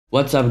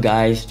What's up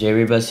guys,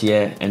 Jeribus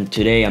here, and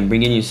today I'm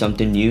bringing you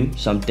something new,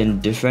 something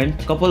different.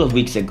 A couple of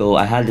weeks ago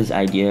I had this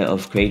idea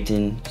of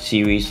creating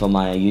series for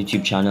my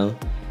YouTube channel,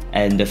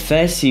 and the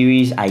first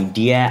series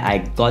idea I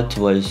got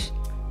was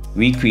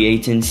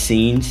recreating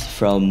scenes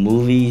from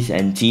movies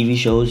and TV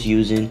shows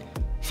using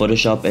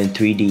Photoshop and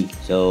 3D.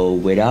 So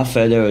without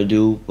further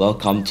ado,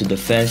 welcome to the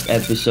first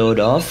episode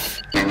of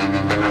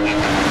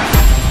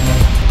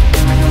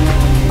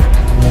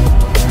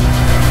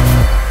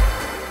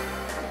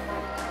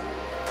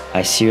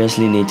I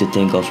seriously need to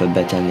think of a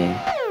better name.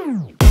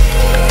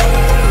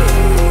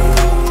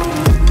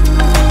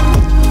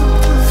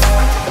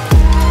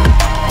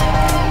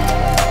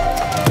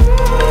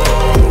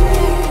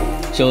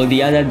 So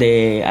the other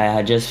day I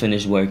had just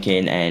finished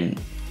working and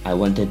I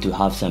wanted to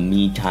have some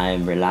me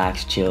time,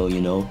 relax, chill,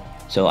 you know.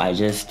 So I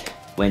just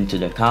went to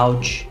the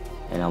couch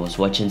and I was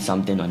watching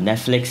something on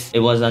Netflix. It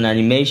was an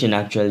animation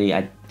actually.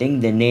 I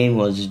think the name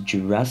was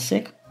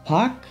Jurassic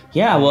Park.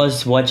 Yeah, I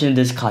was watching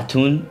this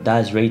cartoon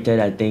that's rated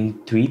I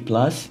think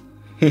 3+,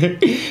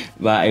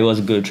 but it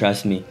was good,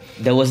 trust me.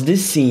 There was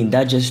this scene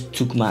that just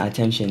took my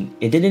attention.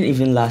 It didn't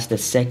even last a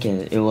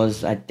second. It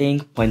was I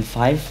think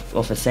 0.5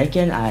 of a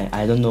second.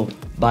 I don't know,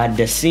 but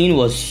the scene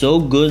was so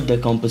good. The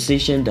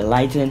composition, the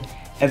lighting,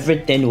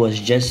 everything was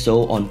just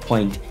so on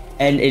point,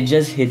 and it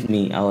just hit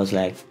me. I was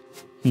like,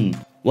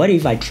 what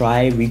if I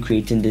try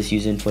recreating this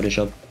using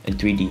Photoshop and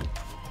 3D?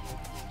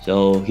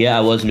 So here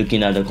I was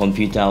looking at the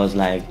computer. I was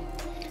like,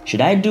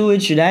 should I do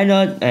it? Should I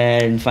not?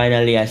 And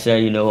finally I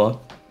said, you know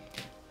what?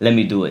 Let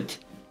me do it.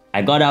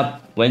 I got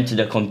up, went to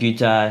the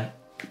computer,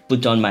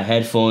 put on my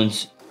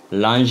headphones,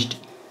 launched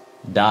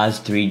DAZ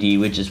 3D,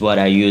 which is what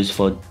I use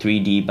for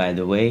 3D, by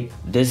the way.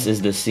 This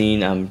is the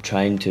scene I'm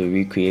trying to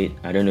recreate.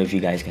 I don't know if you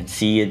guys can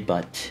see it,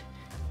 but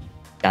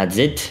that's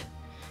it.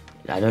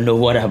 I don't know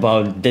what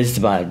about this,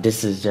 but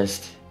this is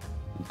just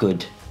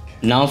good.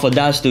 Now for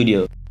DAZ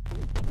Studio.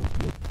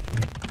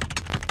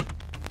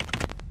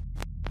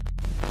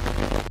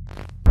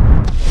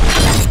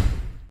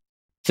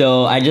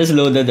 So I just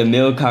loaded the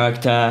male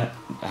character.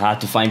 I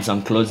had to find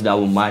some clothes that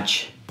will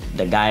match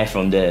the guy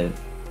from the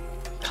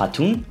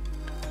cartoon.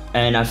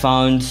 And I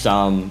found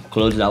some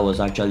clothes that was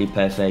actually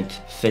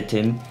perfect, fit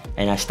him,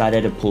 and I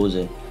started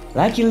posing.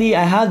 Luckily,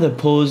 I had the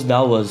pose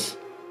that was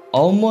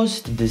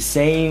almost the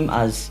same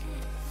as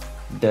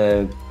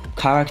the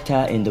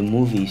character in the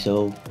movie,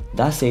 so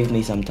that saved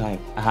me some time.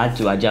 I had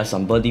to adjust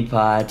some body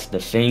parts,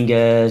 the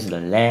fingers, the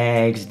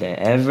legs, the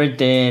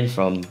everything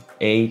from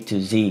A to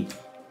Z.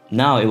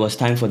 Now it was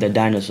time for the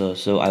dinosaur,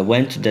 so I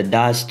went to the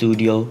DAZ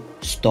Studio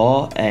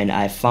store and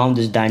I found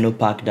this dino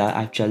pack that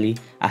actually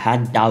I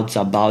had doubts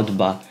about,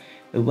 but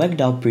it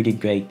worked out pretty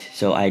great.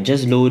 So I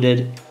just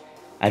loaded,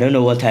 I don't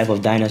know what type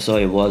of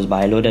dinosaur it was,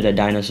 but I loaded a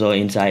dinosaur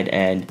inside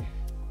and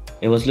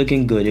it was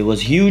looking good. It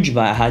was huge,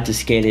 but I had to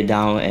scale it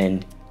down,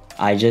 and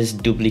I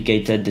just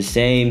duplicated the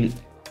same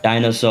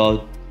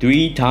dinosaur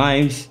 3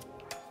 times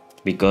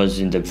because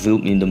in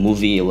the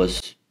movie it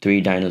was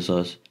 3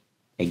 dinosaurs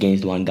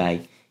against 1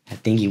 guy. I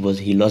think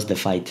he lost the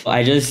fight.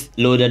 I just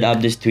loaded up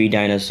these 3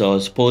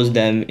 dinosaurs, posed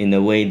them in a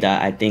way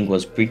that I think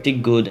was pretty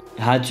good.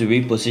 I had to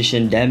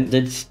reposition them.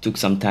 This took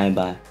some time,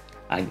 but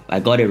I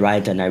got it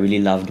right and I really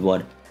loved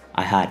what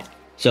I had.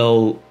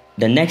 So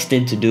the next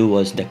thing to do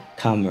was the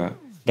camera.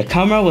 The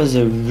camera was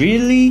a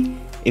really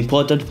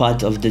important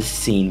part of this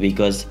scene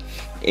because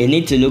it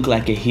needed to look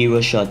like a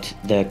hero shot.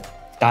 The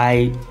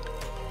guy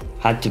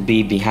had to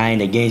be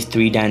behind against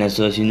 3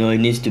 dinosaurs, you know, it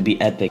needs to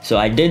be epic. So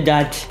I did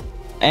that.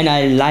 And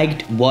I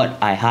liked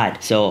what I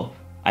had, so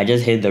I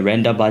just hit the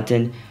render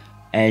button,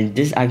 and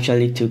this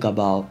actually took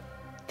about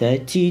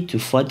 30 to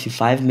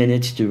 45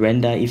 minutes to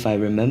render if I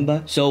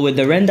remember. So with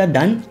the render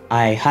done,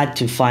 I had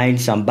to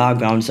find some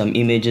background, some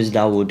images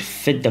that would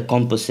fit the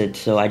composite.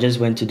 So I just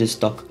went to the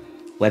stock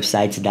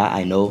websites that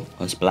I know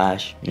on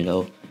Splash, you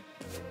know,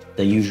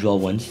 the usual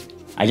ones.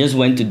 I just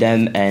went to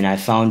them and I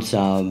found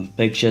some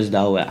pictures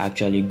that were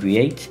actually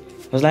great.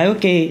 I was like,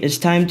 okay, it's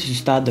time to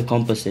start the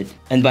composite.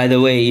 And by the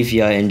way, if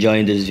you are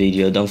enjoying this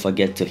video, don't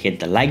forget to hit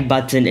the like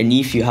button. And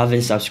if you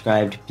haven't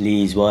subscribed,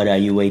 please, what are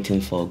you waiting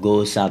for?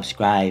 Go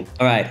subscribe.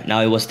 Alright, now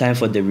it was time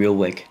for the real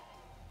work.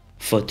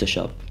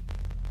 Photoshop.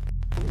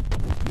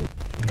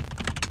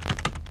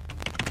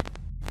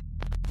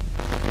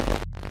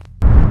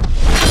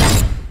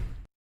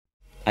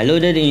 I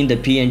loaded in the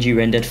PNG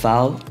rendered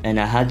file and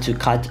I had to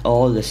cut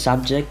all the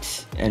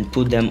subjects and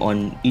put them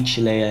on each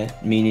layer,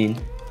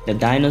 meaning the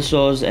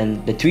dinosaurs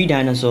and the 3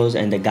 dinosaurs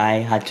and the guy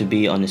had to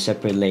be on a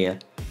separate layer.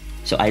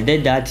 So I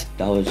did that.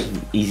 That was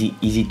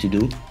easy to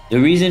do. The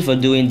reason for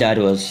doing that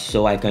was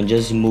so I can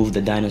just move the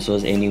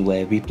dinosaurs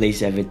anywhere,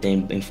 replace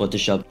everything in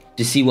Photoshop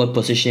to see what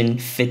position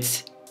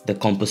fits the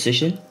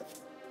composition.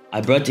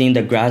 I brought in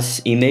the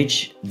grass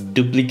image,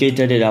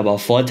 duplicated it about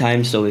 4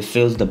 times so it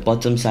fills the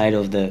bottom side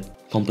of the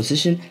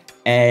composition,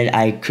 and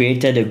I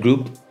created a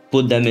group,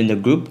 put them in the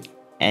group,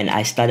 and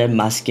I started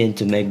masking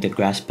to make the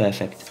grass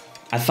perfect.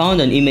 I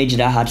found an image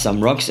that had some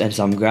rocks and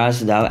some grass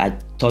that I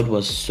thought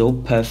was so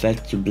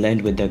perfect to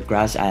blend with the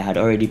grass I had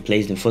already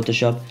placed in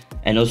Photoshop,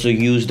 and also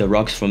use the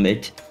rocks from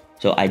it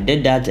So I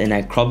did that and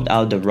I cropped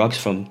out the rocks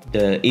from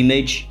the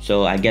image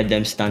so I get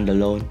them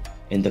standalone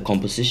in the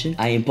composition.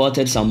 I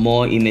imported some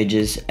more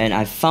images and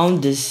I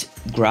found this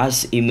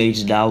grass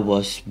image that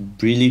was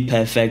really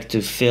perfect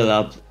to fill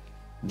up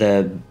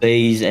the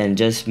base and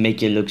just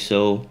make it look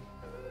so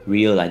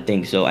real, I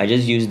think. So I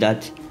just used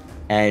that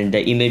and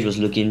the image was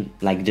looking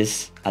like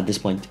this at this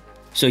point.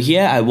 So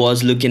here I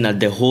was looking at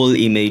the whole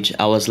image.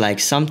 I was like,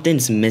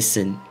 something's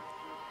missing.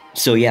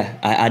 So yeah,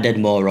 I added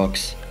more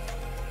rocks,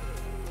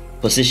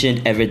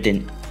 positioned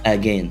everything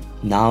again.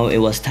 Now it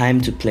was time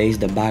to place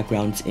the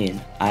backgrounds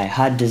in. I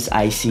had this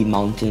icy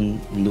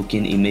mountain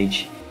looking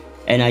image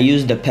and I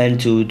used the pen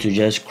tool to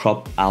just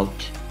crop out.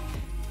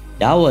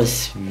 That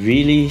was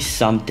really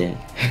something.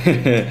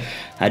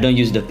 I don't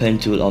use the pen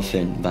tool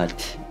often,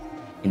 but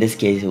in this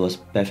case it was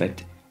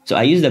perfect. So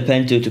I used the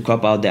pen tool to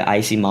crop out the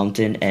icy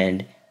mountain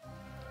and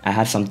I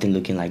had something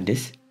looking like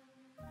this.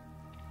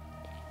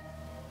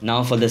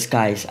 Now for the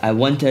skies, I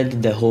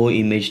wanted the whole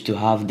image to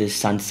have this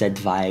sunset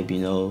vibe,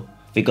 you know,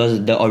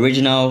 because the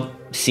original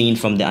scene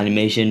from the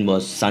animation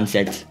was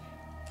sunset.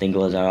 I think it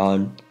was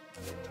around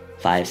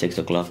 5-6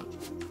 o'clock.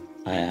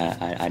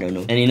 I don't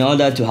know. And in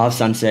order to have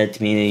sunset,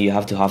 meaning you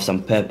have to have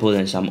some purple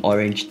and some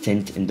orange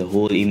tint in the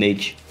whole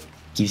image,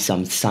 give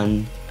some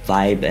sun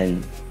vibe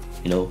and,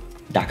 you know,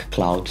 dark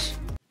clouds.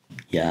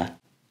 Yeah.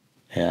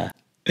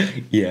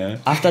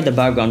 After the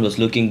background was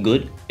looking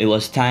good, it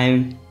was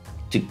time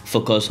to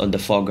focus on the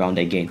foreground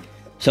again.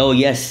 So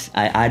yes,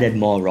 I added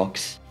more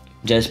rocks,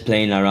 just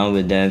playing around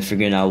with them,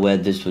 figuring out where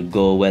this would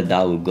go, where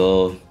that would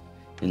go.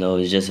 You know,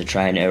 it's just a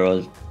try and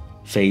error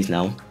phase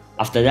now.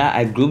 After that,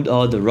 I grouped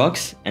all the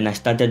rocks and I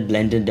started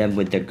blending them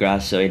with the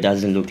grass so it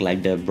doesn't look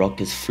like the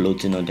rock is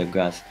floating on the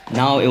grass.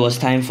 Now it was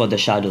time for the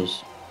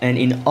shadows. And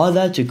in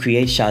order to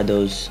create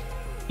shadows,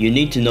 you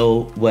need to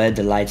know where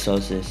the light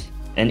source is.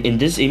 And in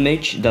this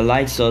image, the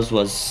light source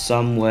was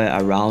somewhere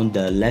around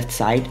the left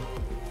side.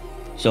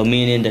 So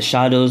meaning the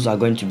shadows are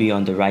going to be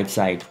on the right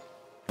side.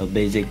 A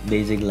basic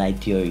light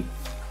theory.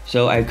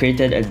 So I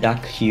created a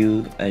dark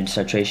hue and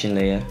saturation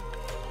layer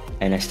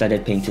and I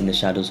started painting the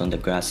shadows on the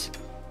grass.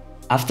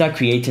 After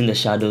creating the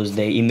shadows,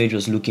 the image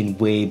was looking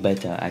way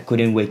better. I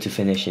couldn't wait to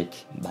finish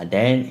it. But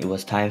then it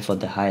was time for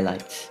the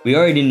highlights. We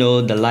already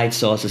know the light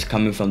source is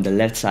coming from the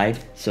left side,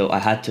 so I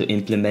had to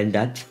implement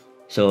that.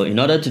 So in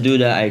order to do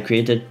that, I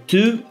created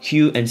 2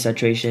 hue and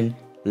saturation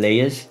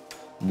layers.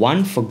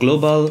 1 for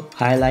global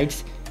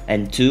highlights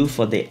and 2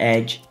 for the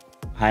edge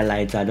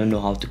highlights. I don't know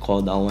how to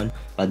call that one,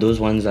 but those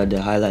ones are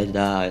the highlights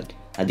that are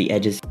at the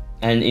edges.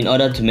 And in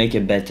order to make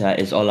it better,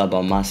 it's all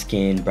about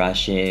masking,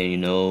 brushing, you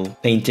know,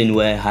 painting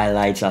where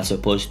highlights are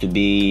supposed to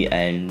be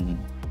and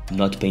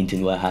not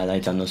painting where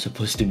highlights are not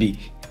supposed to be.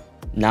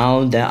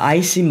 Now the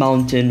icy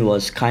mountain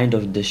was kind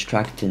of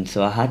distracting,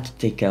 so I had to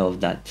take care of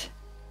that.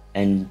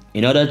 And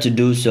in order to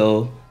do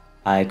so,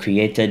 I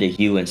created a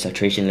hue and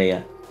saturation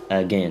layer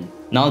again.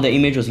 Now the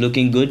image was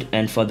looking good,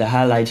 and for the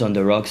highlights on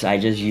the rocks, I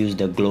just used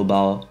the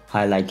global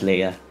highlight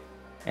layer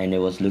and it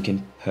was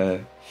looking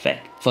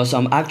perfect. For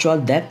some actual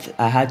depth,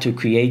 I had to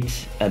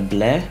create a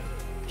blur.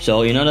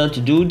 So in order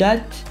to do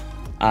that,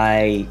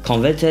 I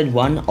converted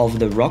one of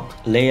the rock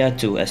layer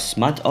to a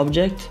smart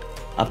object,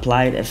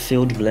 applied a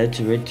filled blur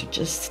to it to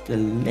just a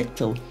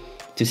little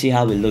to see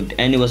how it looked,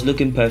 and it was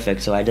looking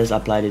perfect, so I just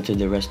applied it to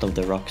the rest of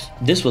the rocks.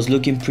 This was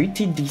looking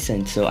pretty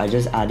decent, so I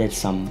just added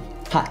some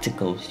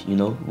particles. You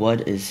know,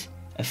 what is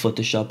a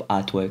Photoshop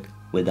artwork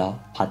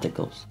without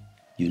particles?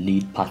 You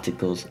need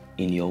particles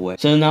in your work.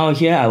 So now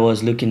here I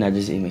was looking at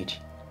this image.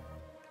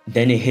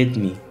 Then it hit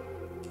me.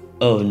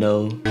 Oh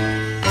no.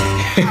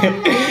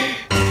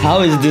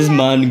 How is this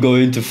man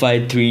going to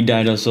fight 3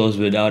 dinosaurs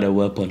without a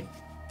weapon?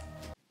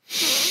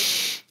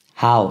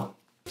 How?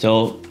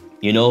 So,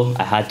 you know,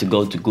 I had to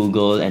go to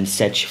Google and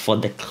search for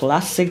the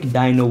classic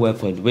dino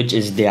weapon, which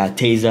is their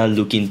taser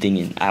looking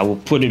thing. I will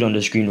put it on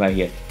the screen right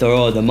here.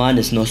 Thoreau, the man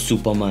is not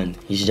Superman.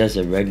 He's just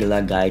a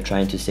regular guy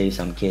trying to save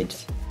some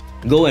kids.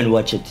 Go and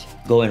watch it.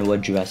 Go and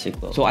watch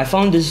Jurassic World. So I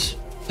found this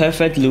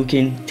perfect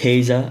looking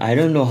taser. I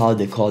don't know how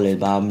they call it,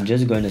 but I'm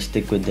just going to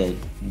stick with the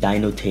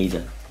dino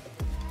taser.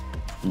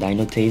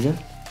 Dino taser?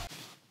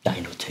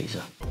 Dino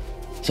taser.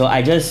 So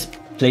I just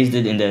placed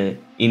it in the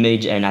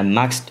image and I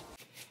masked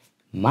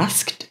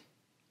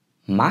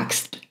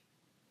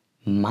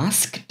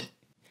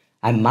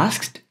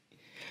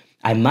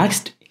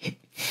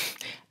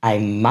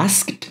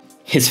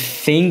his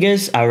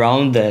fingers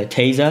around the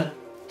taser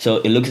so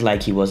it looks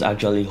like he was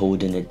actually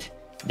holding it.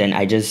 Then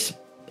I just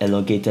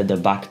elongated the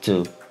back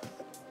to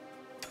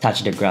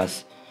touch the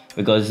grass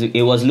because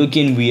it was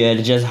looking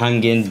weird just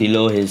hanging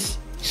below his.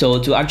 So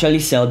to actually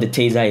sell the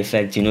taser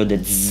effect, you know, the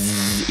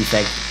zzz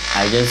effect,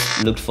 I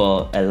just looked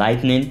for a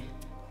lightning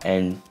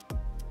and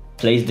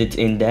placed it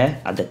in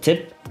there at the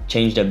tip,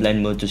 changed the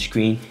blend mode to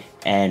screen,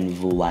 and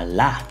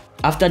voila.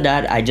 After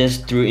that, I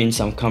just threw in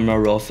some camera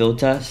raw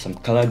filter, some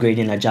color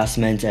grading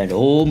adjustments, and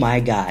oh my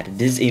god,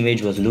 this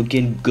image was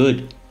looking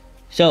good.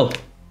 So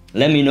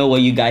let me know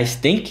what you guys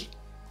think.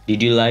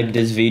 Did you like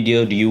this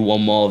video? Do you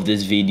want more of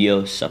this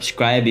video?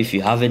 Subscribe if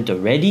you haven't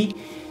already.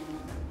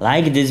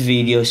 Like this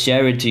video,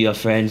 share it to your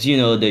friends, you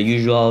know, the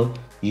usual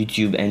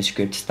YouTube and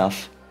script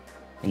stuff.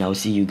 And I'll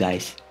see you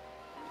guys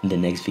in the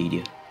next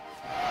video.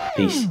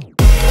 Peace.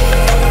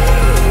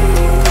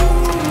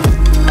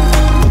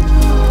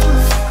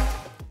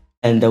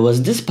 And there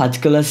was this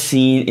particular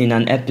scene in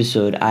an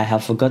episode, I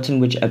have forgotten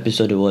which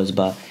episode it was,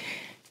 but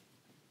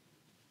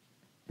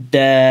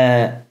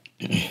the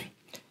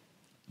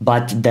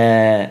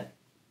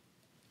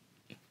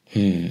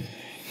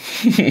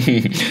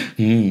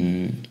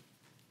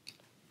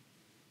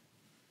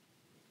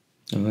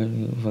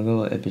I forgot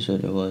what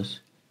episode it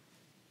was.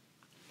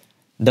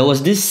 There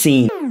was this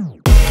scene